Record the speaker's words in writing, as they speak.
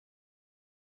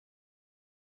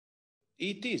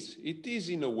It is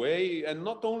in a way, and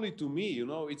not only to me, you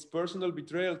know, it's personal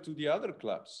betrayal to the other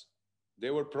clubs. They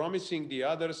were promising the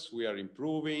others, we are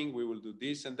improving, we will do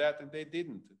this and that, and they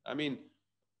didn't. I mean,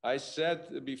 I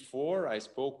said before, I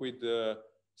spoke with the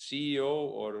CEO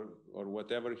or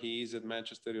whatever he is at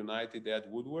Manchester United, at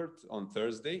Woodward, on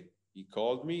Thursday. He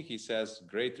called me, he says,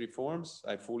 great reforms,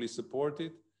 I fully support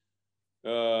it.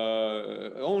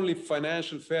 Only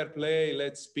financial fair play,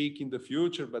 let's speak in the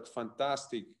future, but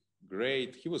fantastic,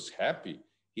 great. He was happy,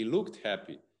 he looked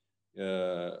happy,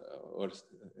 or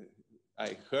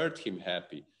I heard him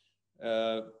happy.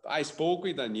 I spoke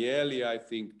with Agnelli, I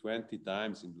think 20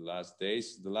 times in the last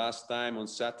days. The last time on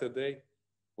Saturday,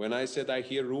 when I said I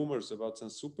hear rumors about some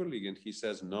Super League, and he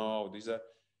says, no,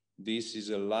 this is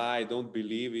a lie, don't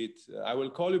believe it. I will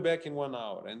call you back in 1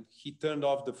 hour. And he turned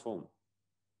off the phone.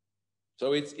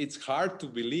 So it's hard to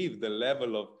believe the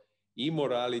level of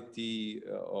immorality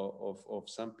of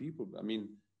some people. I mean,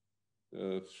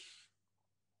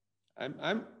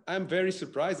 I'm very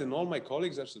surprised, and all my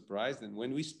colleagues are surprised. And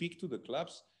when we speak to the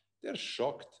clubs, they're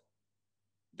shocked.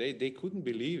 They couldn't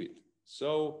believe it.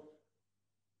 So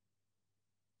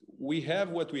we have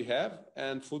what we have,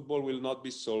 and football will not be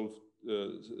sold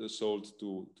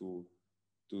to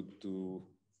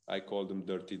I call them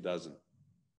dirty dozen.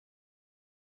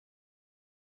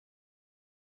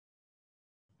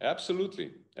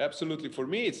 Absolutely, absolutely. For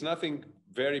me, it's nothing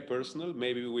very personal.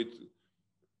 Maybe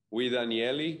with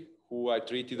Agnelli, who I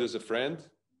treated as a friend,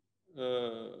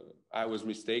 I was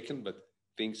mistaken, but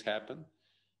things happen.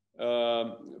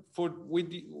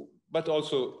 But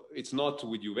also, it's not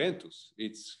with Juventus.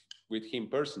 It's with him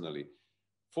personally.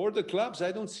 For the clubs,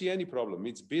 I don't see any problem.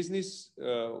 It's business.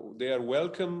 They are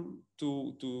welcome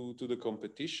to the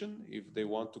competition if they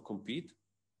want to compete.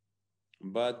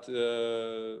 But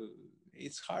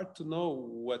it's hard to know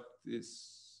what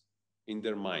is in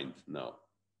their mind now,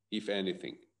 if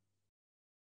anything.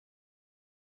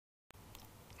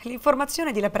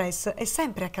 L'informazione di LaPresse è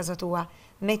sempre a casa tua.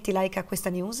 Metti like a questa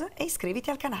news e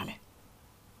iscriviti al canale.